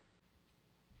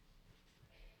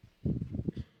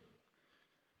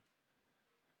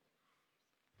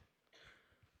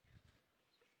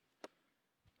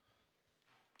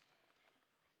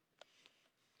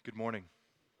Good morning.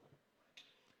 I'm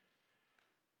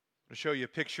going to show you a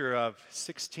picture of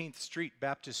 16th Street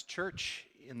Baptist Church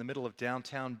in the middle of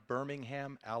downtown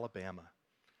Birmingham, Alabama.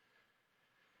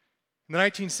 In the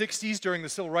 1960s, during the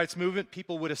Civil Rights Movement,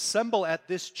 people would assemble at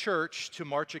this church to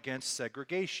march against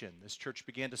segregation. This church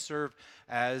began to serve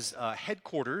as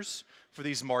headquarters for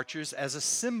these marchers as a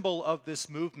symbol of this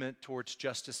movement towards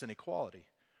justice and equality.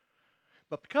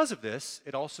 But because of this,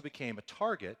 it also became a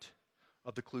target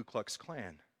of the Ku Klux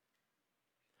Klan.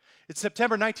 In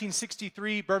September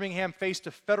 1963, Birmingham faced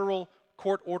a federal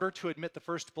court order to admit the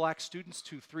first black students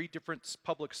to 3 different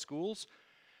public schools.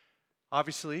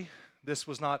 Obviously, this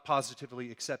was not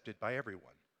positively accepted by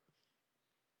everyone.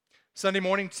 Sunday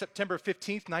morning, September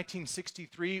 15th,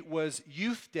 1963, was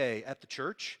Youth Day at the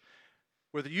church,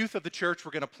 where the youth of the church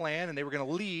were going to plan and they were going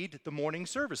to lead the morning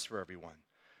service for everyone.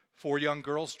 4 young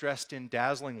girls dressed in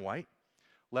dazzling white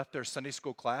left their Sunday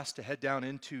school class to head down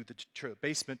into the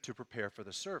basement to prepare for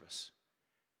the service.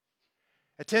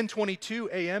 At 10:22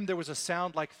 a.m., there was a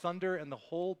sound like thunder and the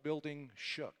whole building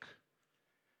shook.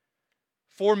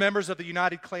 4 members of the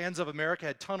United Klans of America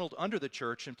had tunneled under the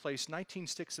church and placed 19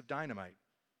 sticks of dynamite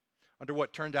under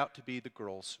what turned out to be the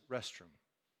girls' restroom.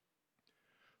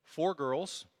 4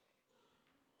 girls,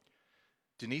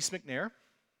 Denise McNair,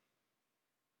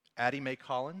 Addie Mae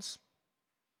Collins,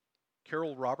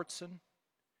 Carol Robertson,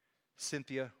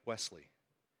 Cynthia Wesley,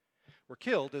 were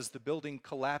killed as the building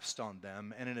collapsed on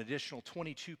them, and an additional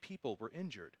 22 people were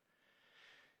injured.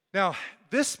 Now,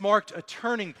 this marked a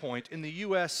turning point in the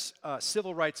U.S.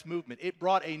 Civil rights movement. It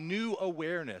brought a new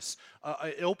awareness.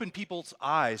 It opened people's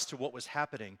eyes to what was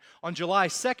happening. On July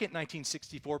 2nd,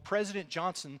 1964, President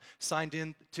Johnson signed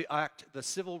into act the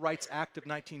Civil Rights Act of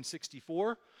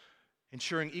 1964,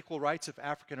 ensuring equal rights of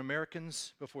African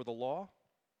Americans before the law.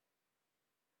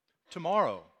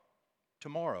 Tomorrow,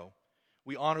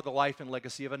 we honor the life and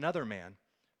legacy of another man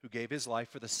who gave his life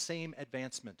for the same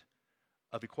advancement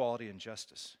of equality and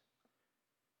justice.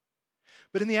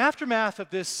 But in the aftermath of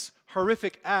this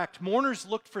horrific act, mourners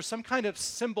looked for some kind of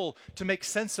symbol to make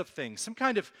sense of things, some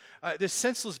kind of this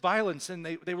senseless violence, and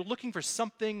they were looking for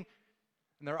something,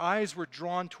 and their eyes were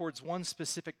drawn towards one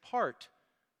specific part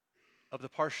of the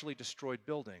partially destroyed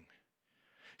building.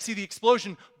 See, the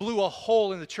explosion blew a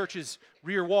hole in the church's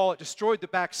rear wall. It destroyed the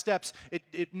back steps.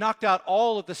 It knocked out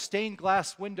all of the stained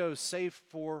glass windows save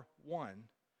for one.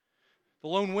 The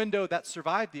lone window that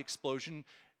survived the explosion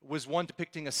was one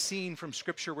depicting a scene from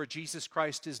Scripture where Jesus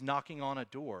Christ is knocking on a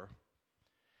door.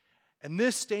 And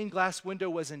this stained glass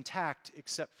window was intact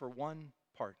except for one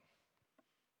part.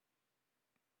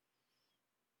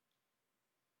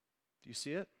 Do you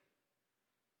see it?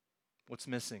 What's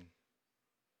missing?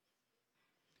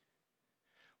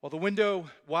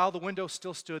 While the window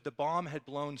still stood, the bomb had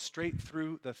blown straight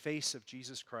through the face of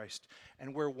Jesus Christ.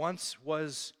 And where once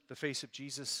was the face of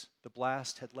Jesus, the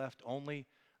blast had left only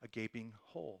a gaping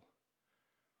hole.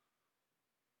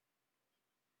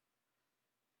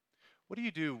 What do you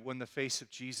do when the face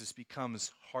of Jesus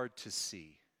becomes hard to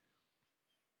see?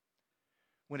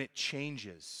 When it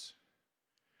changes?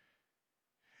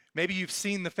 Maybe you've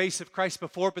seen the face of Christ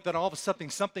before, but then all of a sudden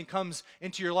something comes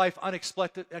into your life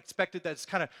unexpected that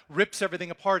kind of rips everything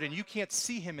apart and you can't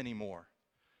see him anymore.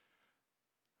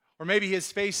 Or maybe his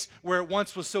face, where it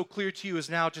once was so clear to you, is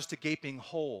now just a gaping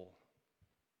hole.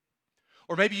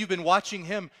 Or maybe you've been watching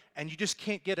him and you just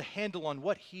can't get a handle on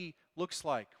what he looks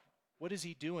like. What is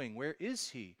he doing? Where is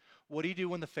he? What do you do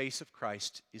when the face of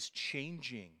Christ is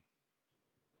changing?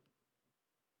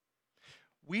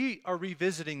 We are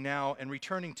revisiting now and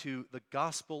returning to the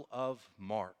Gospel of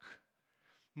Mark.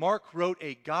 Mark wrote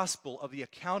a gospel of the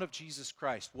account of Jesus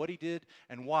Christ, what he did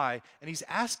and why, and he's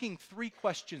asking 3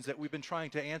 questions that we've been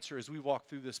trying to answer as we walk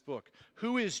through this book.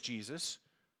 Who is Jesus?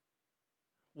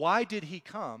 Why did he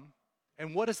come?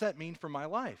 And what does that mean for my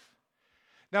life?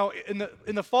 Now,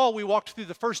 in the fall, we walked through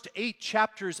the first 8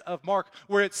 chapters of Mark,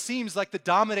 where it seems like the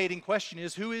dominating question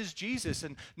is, who is Jesus?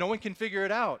 And no one can figure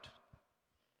it out.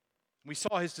 We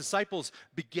saw his disciples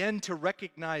begin to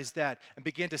recognize that and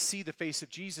begin to see the face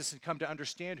of Jesus and come to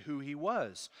understand who he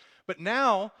was. But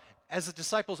now, as the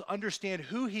disciples understand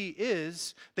who he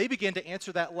is, they begin to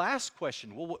answer that last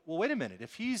question. Well, wait a minute.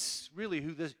 If he's really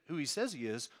who he says he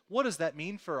is, what does that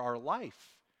mean for our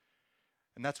life?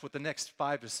 And that's what the next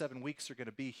 5 to 7 weeks are going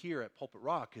to be here at Pulpit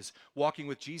Rock, is walking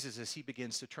with Jesus as he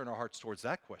begins to turn our hearts towards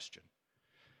that question.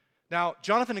 Now,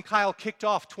 Jonathan and Kyle kicked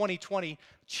off 2020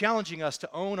 challenging us to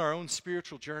own our own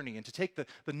spiritual journey and to take the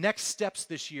next steps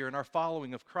this year in our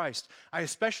following of Christ. I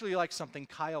especially like something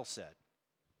Kyle said.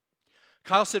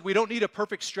 Kyle said, we don't need a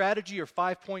perfect strategy or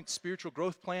 5-point spiritual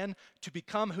growth plan to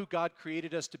become who God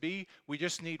created us to be. We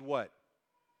just need what?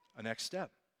 a next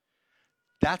step.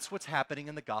 That's what's happening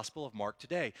in the Gospel of Mark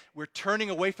today. We're turning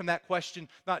away from that question,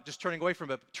 not just turning away from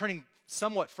it, but turning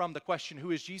somewhat from the question,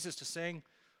 who is Jesus, to saying,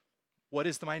 what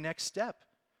is my next step?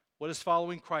 What is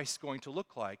following Christ going to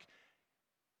look like?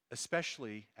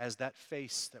 Especially as that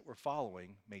face that we're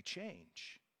following may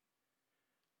change.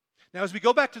 Now, as we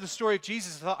go back to the story of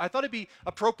Jesus, I thought it'd be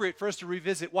appropriate for us to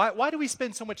revisit why do we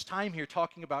spend so much time here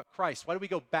talking about Christ? Why do we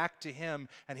go back to him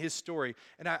and his story?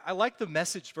 And I like the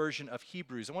Message version of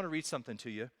Hebrews. I want to read something to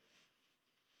you. It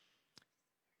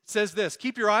says this: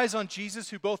 keep your eyes on Jesus,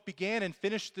 who both began and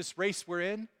finished this race we're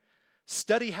in.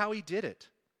 Study how he did it,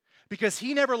 because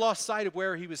he never lost sight of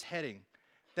where he was heading.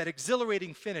 That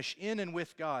exhilarating finish in and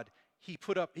with God, he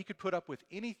could put up with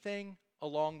anything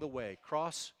along the way,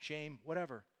 cross, shame,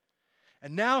 whatever.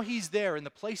 And now he's there in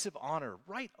the place of honor,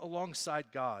 right alongside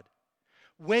God.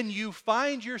 When you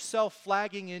find yourself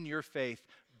flagging in your faith,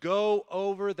 go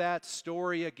over that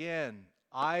story again,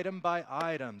 item by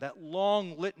item, that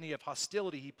long litany of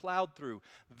hostility he plowed through.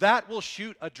 That will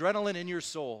shoot adrenaline in your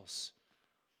souls.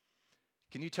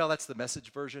 Can you tell that's the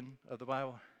Message version of the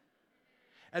Bible?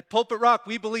 At Pulpit Rock,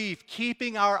 we believe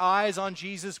keeping our eyes on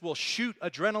Jesus will shoot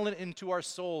adrenaline into our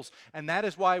souls. And that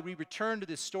is why we return to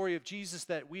this story of Jesus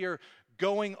that we are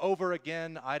going over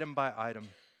again, item by item.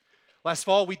 Last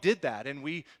fall, we did that, and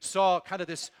we saw kind of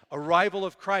this arrival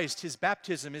of Christ, his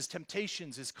baptism, his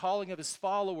temptations, his calling of his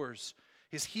followers,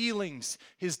 his healings,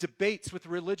 his debates with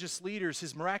religious leaders,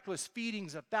 his miraculous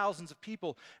feedings of thousands of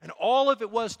people. And all of it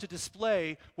was to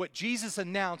display what Jesus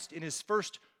announced in his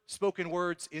first spoken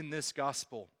words in this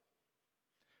gospel.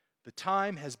 The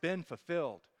time has been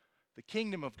fulfilled. The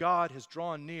kingdom of God has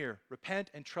drawn near.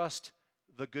 Repent and trust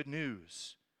the good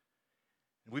news.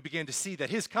 And we began to see that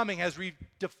his coming has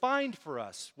redefined for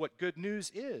us what good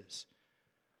news is.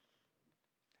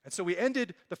 And so we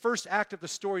ended the first act of the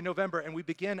story in November, and we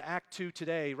begin Act 2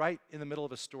 today, right in the middle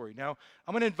of a story. Now,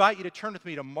 I'm going to invite you to turn with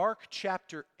me to Mark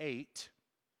chapter 8.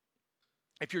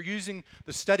 If you're using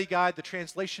the study guide, the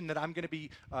translation that I'm going to be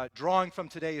drawing from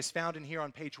today is found in here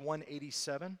on page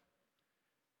 187.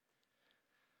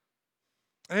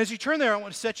 And as you turn there, I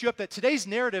want to set you up that today's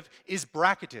narrative is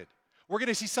bracketed. We're going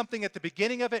to see something at the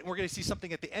beginning of it, and we're going to see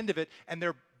something at the end of it, and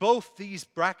they're both these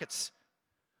brackets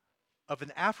of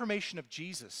an affirmation of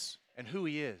Jesus and who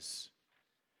he is.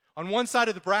 On one side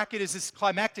of the bracket is this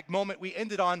climactic moment we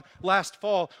ended on last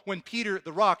fall when Peter,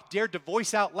 the rock, dared to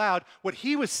voice out loud what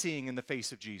he was seeing in the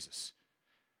face of Jesus.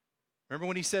 Remember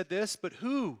when he said this? But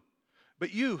who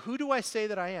do I say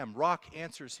that I am? Rock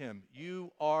answers him,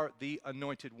 you are the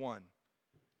anointed one.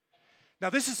 Now,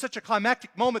 this is such a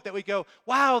climactic moment that we go,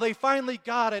 wow, they finally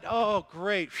got it. Oh,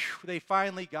 great. Whew, they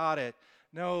finally got it.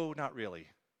 No, not really.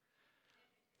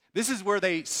 This is where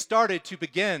they started to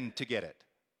begin to get it,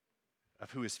 of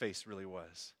who his face really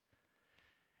was.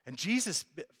 And Jesus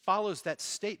follows that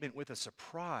statement with a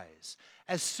surprise.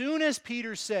 As soon as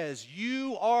Peter says,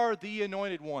 you are the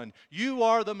anointed one, you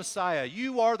are the Messiah,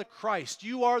 you are the Christ,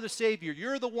 you are the Savior,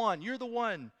 you're the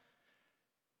one,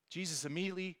 Jesus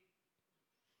immediately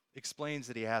explains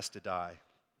that he has to die.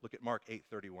 Look at Mark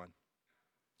 8:31.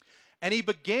 And he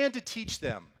began to teach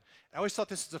them. I always thought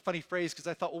this was a funny phrase because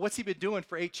I thought, well, what's he been doing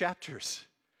for 8 chapters?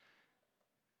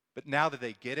 But now that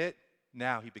they get it,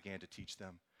 now he began to teach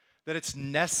them that it's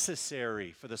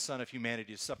necessary for the Son of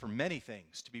Humanity to suffer many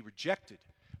things, to be rejected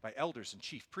by elders and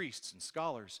chief priests and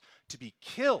scholars, to be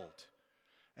killed,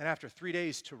 and after 3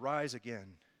 days to rise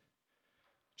again.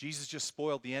 Jesus just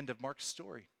spoiled the end of Mark's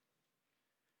story.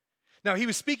 Now, he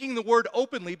was speaking the word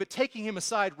openly, but taking him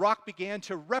aside, Rock began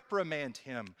to reprimand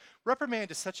him. Reprimand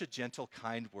is such a gentle,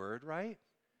 kind word, right?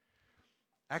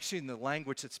 Actually, in the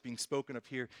language that's being spoken of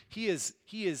here, he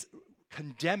is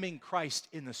condemning Christ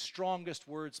in the strongest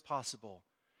words possible.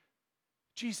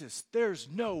 Jesus, there's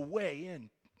no way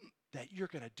in that you're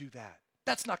going to do that.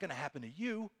 That's not going to happen to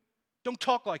you. Don't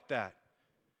talk like that.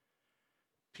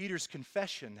 Peter's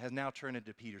confession has now turned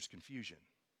into Peter's confusion.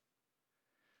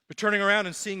 But turning around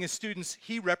and seeing his students,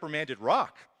 he reprimanded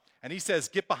Rock. And he says,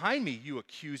 get behind me, you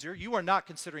accuser. You are not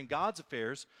considering God's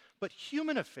affairs, but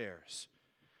human affairs.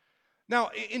 Now,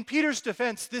 in Peter's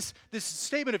defense, this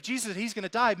statement of Jesus that he's going to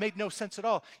die made no sense at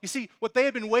all. You see, what they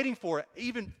had been waiting for,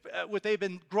 even what they've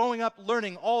been growing up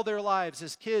learning all their lives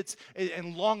as kids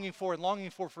and longing for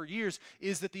years,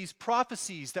 is that these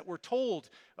prophecies that were told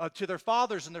to their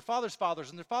fathers and their fathers' fathers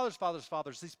and their fathers' fathers'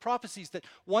 fathers, these prophecies that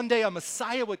one day a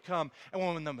Messiah would come, and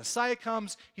when the Messiah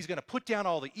comes, he's going to put down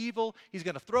all the evil, he's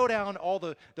going to throw down all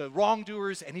the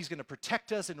wrongdoers, and he's going to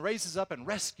protect us and raise us up and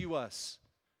rescue us.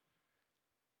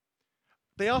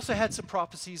 They also had some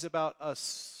prophecies about a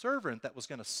servant that was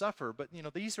going to suffer, but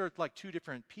these are like 2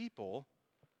 different people.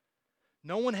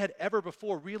 No one had ever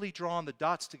before really drawn the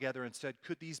dots together and said,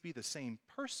 could these be the same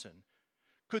person?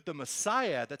 Could the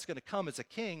Messiah that's going to come as a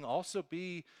king also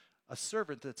be a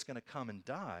servant that's going to come and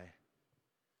die?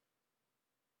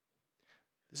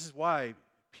 This is why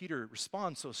Peter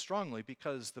responds so strongly,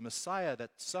 because the Messiah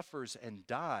that suffers and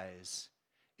dies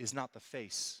is not the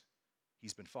face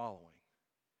he's been following.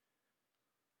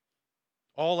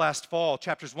 All last fall,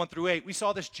 chapters 1 through 8, we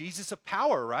saw this Jesus of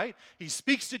power, right? He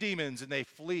speaks to demons and they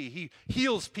flee. He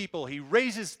heals people. He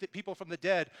raises people from the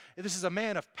dead. And this is a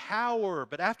man of power.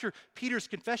 But after Peter's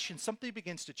confession, something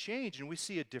begins to change and we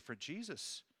see a different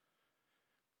Jesus.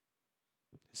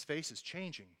 His face is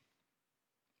changing.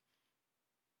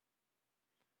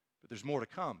 But there's more to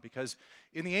come, because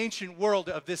in the ancient world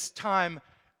of this time,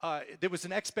 there was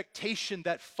an expectation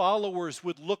that followers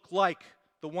would look like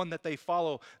the one that they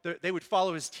follow. They would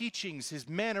follow his teachings, his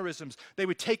mannerisms. They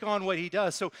would take on what he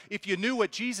does. So if you knew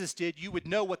what Jesus did, you would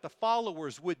know what the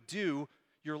followers would do.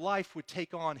 Your life would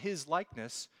take on his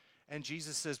likeness. And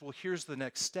Jesus says, well, here's the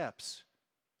next steps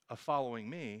of following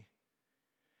me.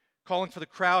 Calling for the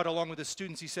crowd along with his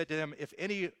students, he said to them, if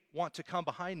any want to come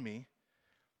behind me,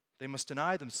 they must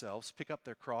deny themselves, pick up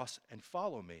their cross, and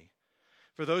follow me.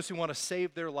 For those who want to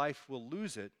save their life will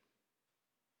lose it,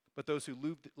 but those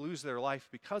who lose their life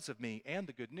because of me and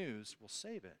the good news will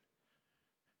save it.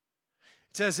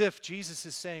 It's as if Jesus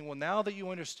is saying, well, now that you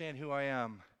understand who I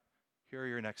am, here are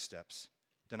your next steps.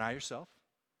 Deny yourself,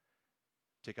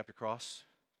 take up your cross,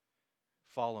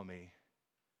 follow me,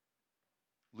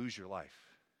 lose your life.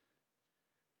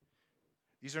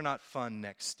 These are not fun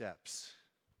next steps.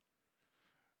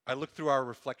 I looked through our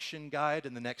reflection guide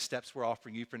and the next steps we're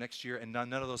offering you for next year, and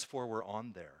none of those 4 were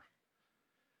on there.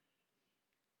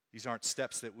 These aren't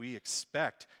steps that we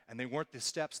expect, and they weren't the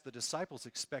steps the disciples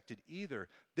expected either.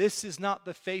 This is not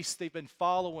the face they've been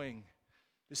following.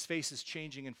 This face is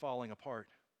changing and falling apart.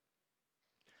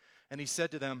 And he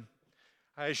said to them,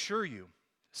 I assure you,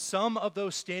 some of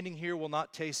those standing here will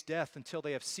not taste death until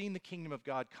they have seen the kingdom of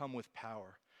God come with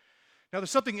power. Now,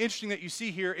 there's something interesting that you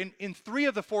see here. In 3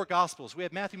 of the 4 Gospels, we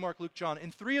have Matthew, Mark, Luke, John.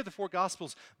 In 3 of the 4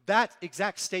 Gospels, that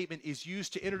exact statement is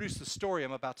used to introduce the story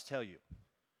I'm about to tell you.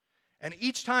 And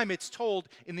each time it's told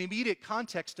in the immediate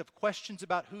context of questions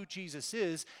about who Jesus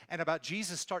is and about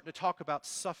Jesus starting to talk about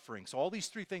suffering. So all these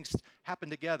 3 things happen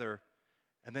together,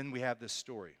 and then we have this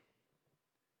story.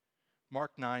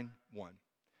 Mark 9:1.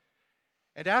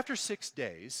 And after 6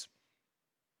 days,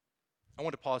 I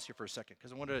want to pause here for a second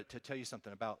because I wanted to tell you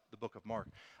something about the book of Mark.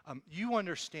 You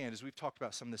understand, as we've talked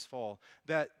about some this fall,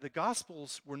 that the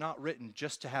Gospels were not written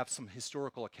just to have some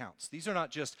historical accounts. These are not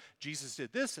just Jesus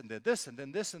did this and did this and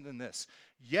then this and then this.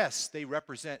 Yes, they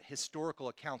represent historical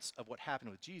accounts of what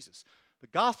happened with Jesus. The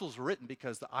Gospels were written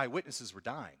because the eyewitnesses were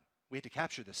dying. We had to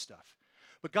capture this stuff.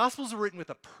 But Gospels are written with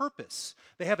a purpose.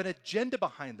 They have an agenda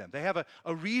behind them. They have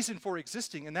a reason for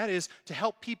existing, and that is to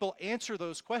help people answer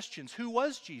those questions. Who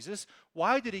was Jesus?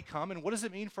 Why did he come? And what does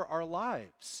it mean for our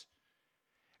lives?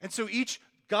 And so each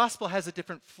gospel has a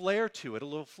different flair to it, a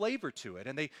little flavor to it,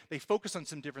 and they focus on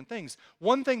some different things.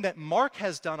 One thing that Mark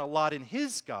has done a lot in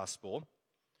his gospel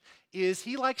is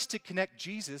he likes to connect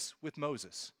Jesus with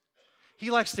Moses. He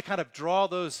likes to kind of draw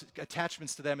those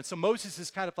attachments to them. And so Moses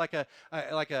is kind of like a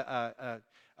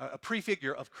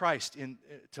prefigure of Christ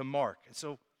to Mark. And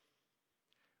so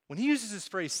when he uses this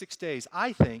phrase 6 days,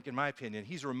 I think, in my opinion,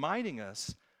 he's reminding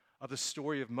us of the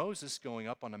story of Moses going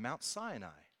up on Mount Sinai,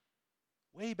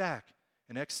 way back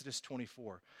in Exodus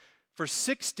 24. For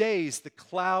 6 days, the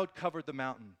cloud covered the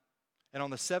mountain. And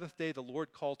on the 7th day, the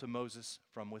Lord called to Moses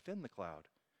from within the cloud.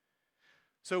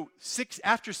 So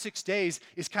after 6 days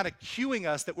is kind of cueing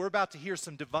us that we're about to hear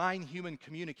some divine human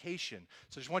communication.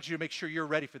 So I just want you to make sure you're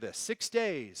ready for this. 6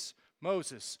 days,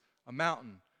 Moses, a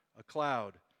mountain, a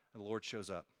cloud, and the Lord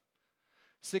shows up.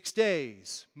 6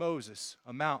 days, Moses,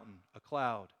 a mountain, a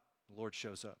cloud, the Lord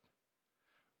shows up.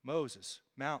 Moses,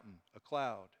 mountain, a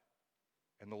cloud,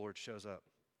 and the Lord shows up.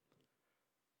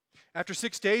 After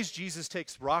 6 days, Jesus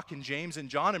takes Rock and James and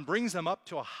John and brings them up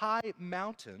to a high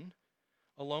mountain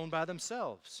alone by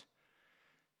themselves.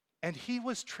 And he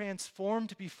was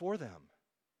transformed before them,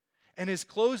 and his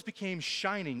clothes became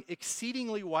shining,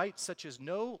 exceedingly white, such as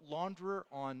no launderer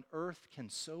on earth can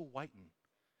so whiten.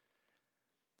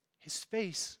 His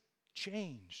face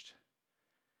changed.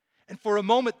 And for a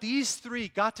moment, these 3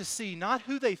 got to see not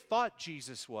who they thought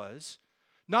Jesus was,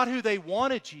 not who they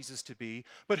wanted Jesus to be,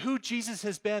 but who Jesus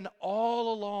has been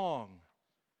all along.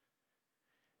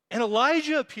 And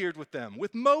Elijah appeared with them,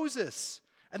 with Moses,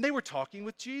 and they were talking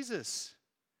with Jesus.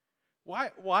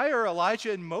 Why are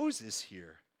Elijah and Moses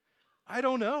here? I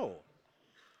don't know.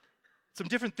 Some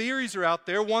different theories are out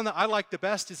there. One that I like the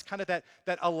best is kind of that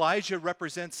Elijah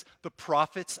represents the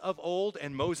prophets of old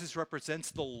and Moses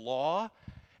represents the law.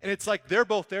 And it's like they're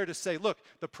both there to say, look,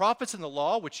 the prophets and the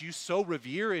law, which you so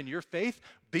revere in your faith,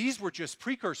 these were just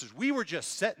precursors. We were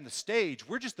just setting the stage.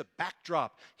 We're just the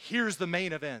backdrop. Here's the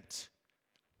main event.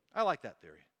 I like that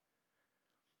theory.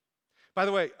 By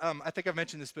the way, I think I've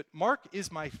mentioned this, but Mark is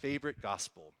my favorite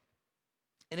gospel.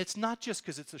 And it's not just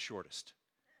because it's the shortest.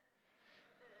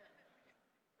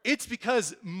 It's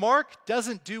because Mark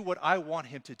doesn't do what I want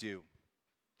him to do.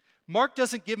 Mark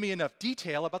doesn't give me enough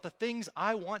detail about the things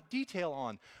I want detail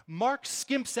on. Mark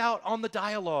skimps out on the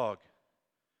dialogue.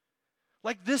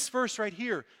 Like this verse right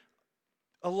here.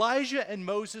 Elijah and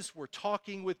Moses were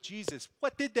talking with Jesus.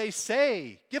 What did they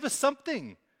say? Give us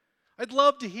something. I'd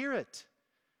love to hear it.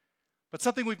 But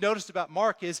something we've noticed about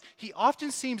Mark is he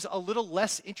often seems a little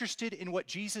less interested in what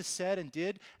Jesus said and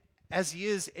did as he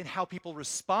is in how people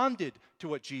responded to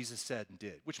what Jesus said and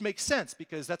did, which makes sense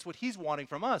because that's what he's wanting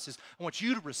from us is I want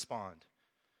you to respond.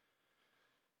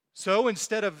 So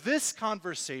instead of this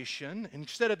conversation,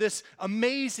 instead of this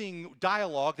amazing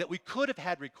dialogue that we could have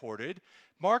had recorded,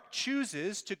 Mark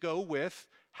chooses to go with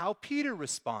how Peter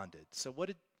responded. So what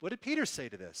did Peter say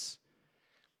to this?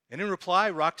 And in reply,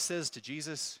 Rock says to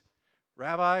Jesus,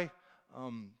 Rabbi,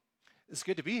 it's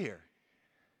good to be here.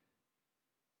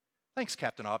 Thanks,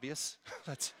 Captain Obvious.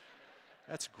 That's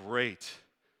great.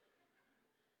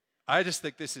 I just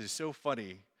think this is so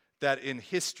funny that in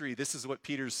history, this is what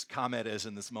Peter's comment is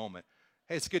in this moment.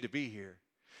 Hey, it's good to be here.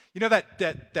 You know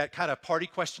that kind of party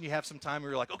question you have sometime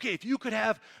where you're like, okay, if you could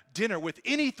have dinner with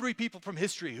any three people from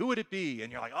history, who would it be?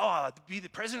 And you're like, oh, it'd be the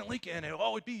President Lincoln, and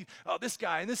it'd be this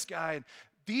guy and this guy. And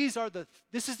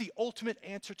this is the ultimate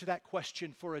answer to that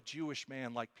question for a Jewish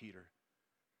man like Peter.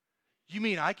 You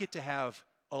mean I get to have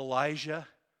Elijah,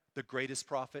 the greatest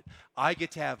prophet. I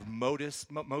get to have Moses,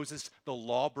 the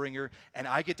lawbringer, and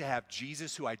I get to have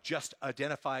Jesus, who I just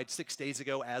identified 6 days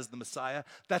ago as the Messiah.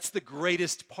 That's the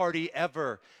greatest party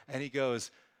ever. And he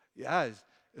goes, yeah,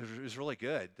 it was really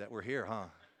good that we're here, huh?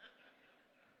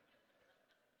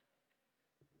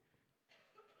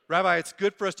 Rabbi, it's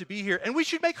good for us to be here, and we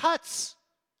should make huts.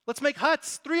 Let's make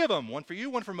huts, 3 of them, one for you,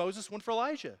 one for Moses, one for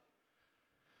Elijah.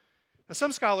 Now,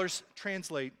 some scholars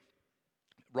translate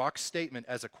Rock's statement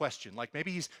as a question, like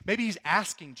maybe he's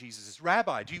asking Jesus,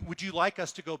 Rabbi, would you like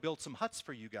us to go build some huts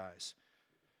for you guys?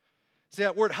 See,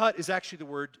 that word hut is actually the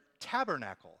word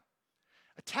tabernacle.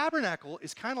 A tabernacle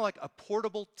is kind of like a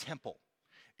portable temple.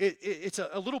 It's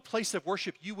a little place of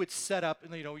worship you would set up.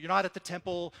 And, you're not at the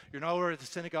temple, you're not at the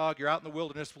synagogue, you're out in the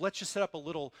wilderness. Well, let's just set up a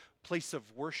little place of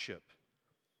worship.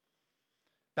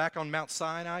 Back on Mount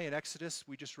Sinai in Exodus,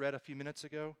 we just read a few minutes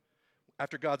ago,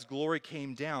 after God's glory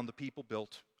came down, the people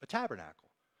built a tabernacle.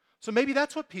 So maybe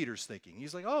that's what Peter's thinking.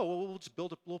 He's like, oh, well, we'll just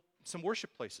build some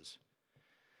worship places.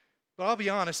 But I'll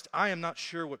be honest, I am not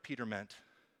sure what Peter meant.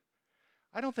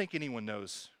 I don't think anyone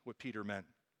knows what Peter meant.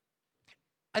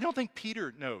 I don't think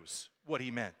Peter knows what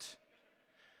he meant.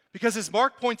 Because as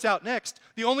Mark points out next,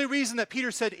 the only reason that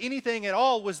Peter said anything at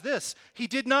all was this. He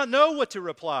did not know what to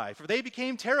reply, for they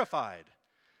became terrified.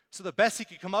 So the best he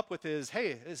could come up with is,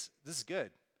 hey, this is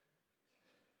good.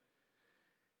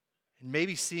 And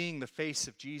maybe seeing the face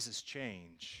of Jesus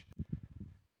change, he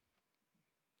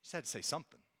just had to say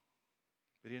something.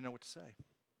 But he didn't know what to say.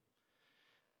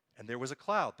 And there was a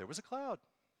cloud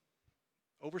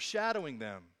overshadowing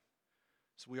them.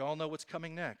 So we all know what's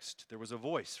coming next. There was a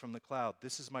voice from the cloud.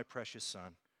 This is my precious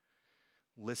son.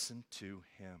 Listen to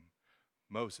him.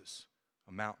 Moses,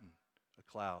 a mountain, a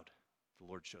cloud. The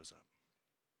Lord shows up.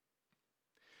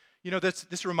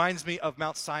 This reminds me of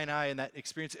Mount Sinai and that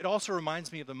experience. It also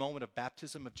reminds me of the moment of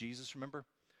baptism of Jesus, remember?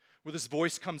 Where this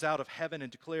voice comes out of heaven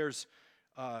and declares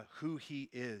who he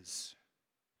is.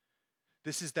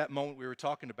 This is that moment we were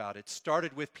talking about. It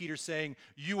started with Peter saying,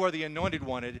 you are the anointed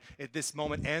one. At this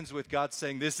moment ends with God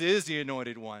saying, this is the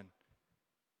anointed one.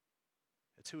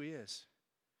 That's who he is.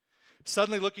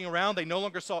 Suddenly looking around, they no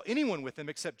longer saw anyone with him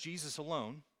except Jesus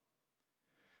alone.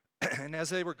 And as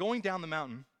they were going down the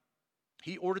mountain,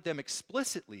 he ordered them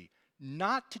explicitly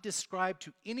not to describe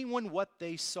to anyone what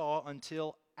they saw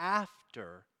until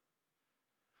after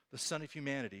the Son of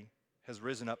Humanity has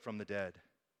risen up from the dead.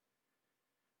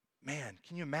 Man,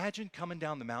 can you imagine coming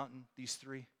down the mountain, these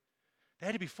 3? They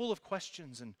had to be full of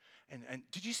questions and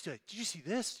did you see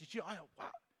this? Wow.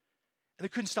 And they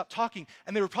couldn't stop talking.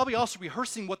 And they were probably also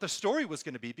rehearsing what the story was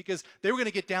going to be because they were going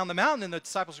to get down the mountain and the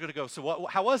disciples were going to go, so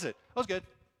how was it? It was good.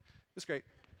 It was great.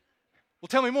 Well,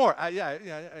 tell me more.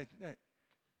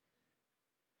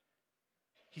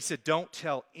 He said, don't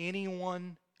tell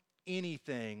anyone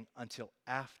anything until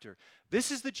after.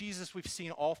 This is the Jesus we've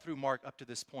seen all through Mark up to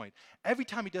this point. Every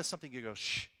time he does something, you go,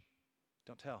 shh,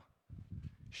 don't tell.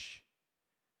 Shh.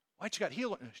 Why'd you got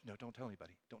healed? No, don't tell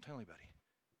anybody. Don't tell anybody.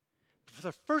 For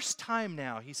the first time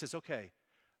now, he says, okay,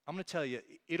 I'm going to tell you,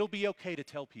 it'll be okay to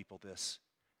tell people this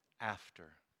after.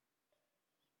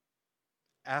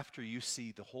 After you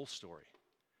see the whole story.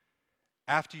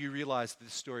 After you realize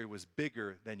this story was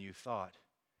bigger than you thought.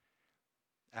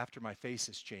 After my face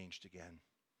has changed again.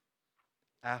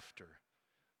 After,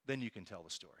 then you can tell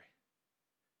the story.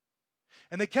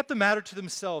 And they kept the matter to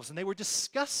themselves, and they were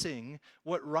discussing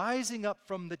what rising up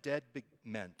from the dead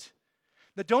meant.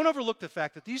 Now, don't overlook the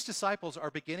fact that these disciples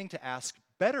are beginning to ask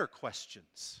better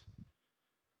questions.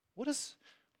 What does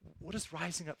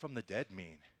rising up from the dead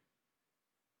mean?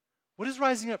 What does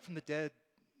rising up from the dead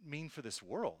mean for this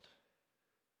world?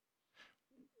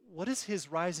 What does his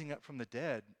rising up from the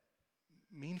dead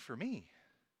mean for me?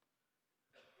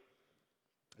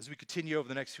 As we continue over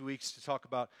the next few weeks to talk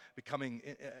about becoming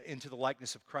into the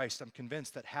likeness of Christ, I'm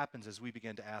convinced that happens as we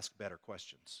begin to ask better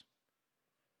questions.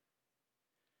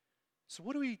 So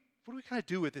what do we kind of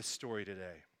do with this story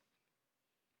today?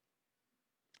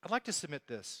 I'd like to submit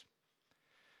this,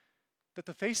 that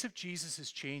the face of Jesus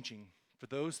is changing for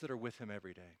those that are with him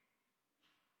every day.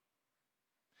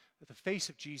 That the face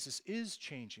of Jesus is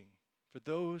changing for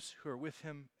those who are with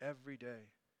him every day.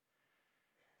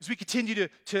 As we continue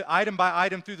to item by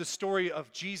item through the story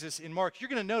of Jesus in Mark, you're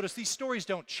going to notice these stories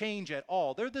don't change at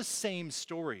all. They're the same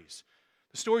stories.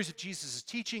 The stories of Jesus'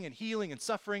 teaching and healing and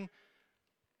suffering,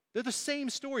 they're the same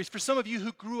stories. For some of you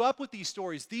who grew up with these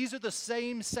stories, these are the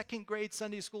same second grade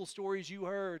Sunday school stories you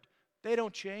heard. They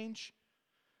don't change.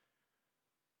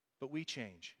 But we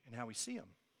change in how we see them.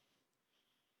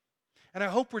 And I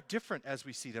hope we're different as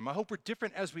we see them. I hope we're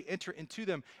different as we enter into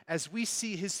them, as we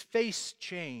see his face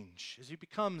change, as he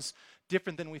becomes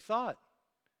different than we thought,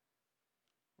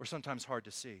 or sometimes hard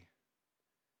to see.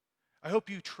 I hope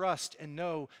you trust and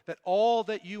know that all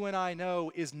that you and I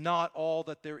know is not all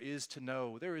that there is to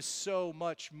know. There is so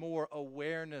much more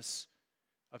awareness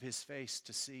of his face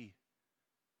to see.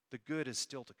 The good is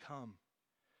still to come.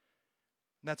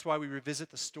 And that's why we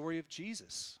revisit the story of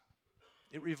Jesus.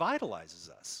 It revitalizes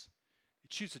us.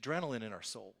 It shoots adrenaline in our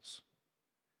souls.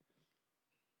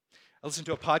 I listened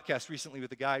to a podcast recently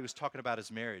with a guy who was talking about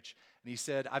his marriage. And he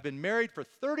said, I've been married for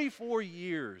 34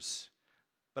 years,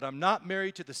 but I'm not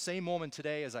married to the same woman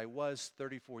today as I was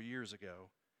 34 years ago.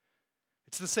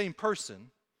 It's the same person.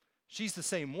 She's the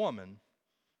same woman,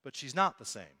 but she's not the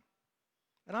same.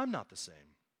 And I'm not the same.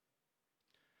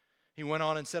 He went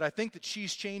on and said, I think that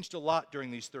she's changed a lot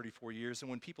during these 34 years, and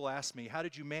when people ask me, how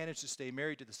did you manage to stay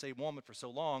married to the same woman for so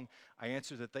long, I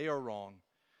answer that they are wrong.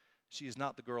 She is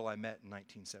not the girl I met in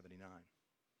 1979.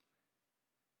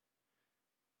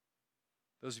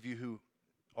 Those of you who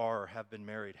are or have been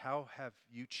married, how have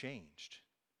you changed?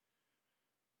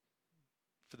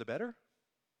 For the better?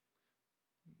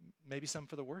 Maybe some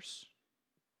for the worse?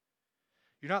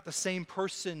 You're not the same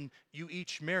person you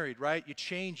each married, right? You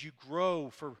change, you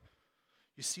grow,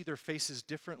 you see their faces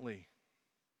differently.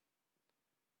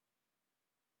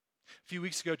 A few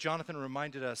weeks ago, Jonathan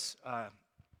reminded us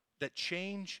that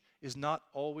change is not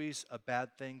always a bad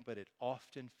thing, but it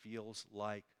often feels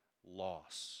like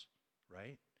loss,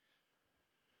 right?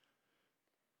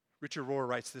 Richard Rohr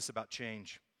writes this about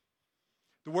change.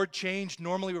 The word change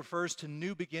normally refers to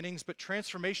new beginnings, but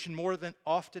transformation more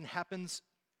often happens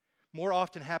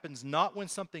not when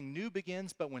something new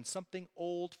begins, but when something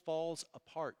old falls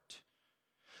apart.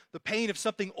 The pain of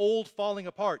something old falling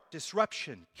apart,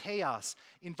 disruption, chaos,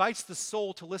 invites the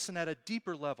soul to listen at a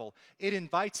deeper level. It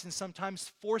invites and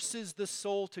sometimes forces the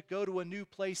soul to go to a new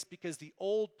place because the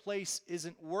old place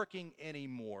isn't working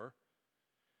anymore.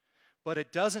 But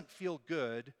it doesn't feel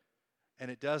good, and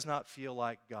it does not feel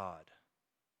like God.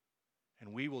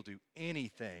 And we will do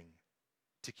anything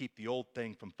to keep the old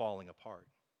thing from falling apart.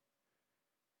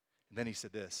 And then he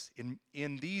said this,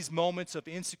 in these moments of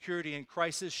insecurity and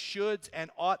crisis, shoulds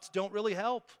and oughts don't really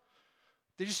help.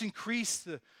 They just increase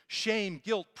the shame,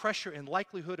 guilt, pressure, and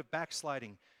likelihood of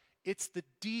backsliding. It's the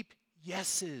deep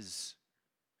yeses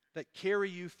that carry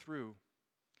you through.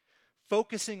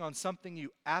 Focusing on something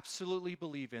you absolutely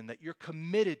believe in, that you're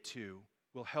committed to,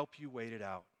 will help you wait it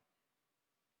out.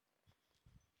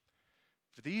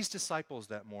 For these disciples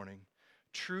that morning,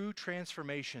 true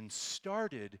transformation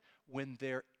started when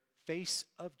their face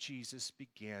of Jesus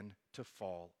began to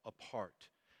fall apart.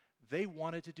 They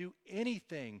wanted to do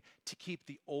anything to keep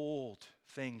the old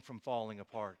thing from falling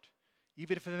apart,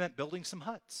 even if it meant building some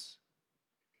huts.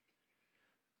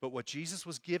 But what Jesus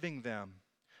was giving them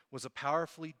was a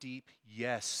powerfully deep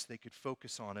yes they could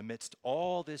focus on amidst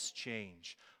all this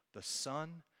change: the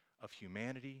Son of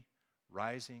humanity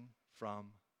rising from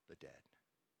the dead.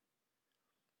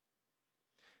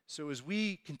 So as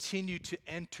we continue to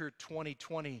enter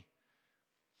 2020,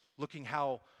 looking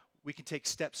how we can take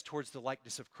steps towards the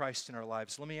likeness of Christ in our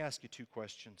lives, let me ask you two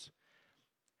questions.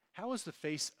 How is the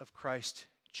face of Christ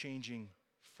changing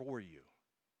for you?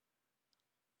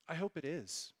 I hope it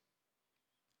is.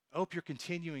 I hope you're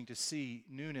continuing to see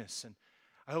newness, and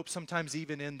I hope sometimes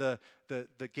even in the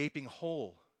gaping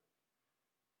hole,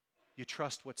 you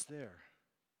trust what's there.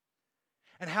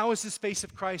 And how is this face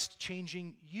of Christ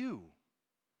changing you?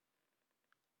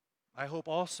 I hope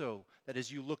also that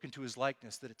as you look into his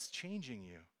likeness, that it's changing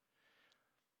you.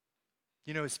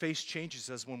 You know, his face changes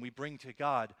us when we bring to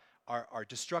God our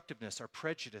destructiveness, our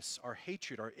prejudice, our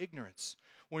hatred, our ignorance.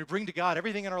 When we bring to God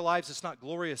everything in our lives that's not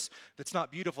glorious, that's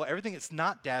not beautiful, everything that's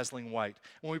not dazzling white.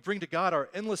 When we bring to God our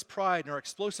endless pride and our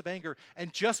explosive anger,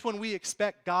 and just when we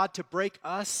expect God to break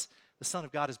us, the Son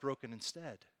of God is broken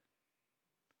instead.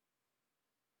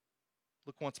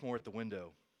 Look once more at the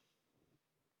window.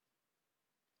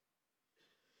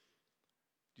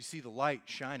 Do you see the light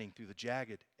shining through the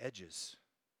jagged edges?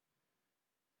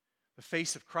 The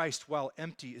face of Christ, while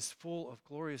empty, is full of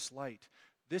glorious light.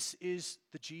 This is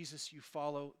the Jesus you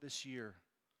follow this year,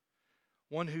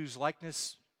 one whose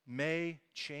likeness may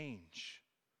change.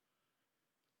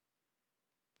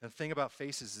 And the thing about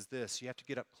faces is this: you have to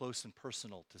get up close and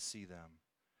personal to see them.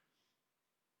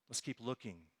 Let's keep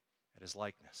looking at his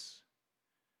likeness.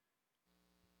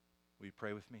 Will you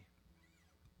pray with me?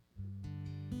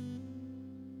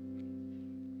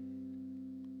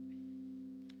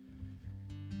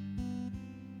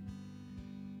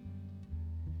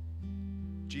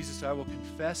 Jesus, I will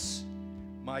confess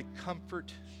my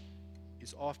comfort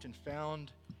is often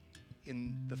found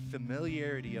in the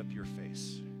familiarity of your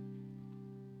face.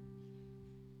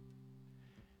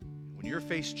 When your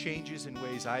face changes in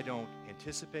ways I don't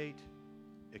anticipate,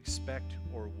 expect,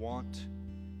 or want,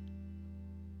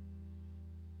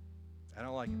 I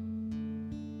don't like it.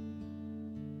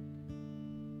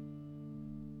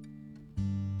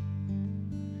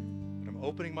 But I'm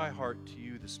opening my heart to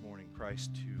you this morning,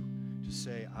 Christ, to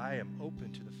say, I am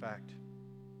open to the fact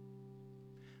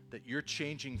that your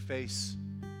changing face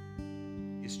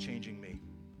is changing me.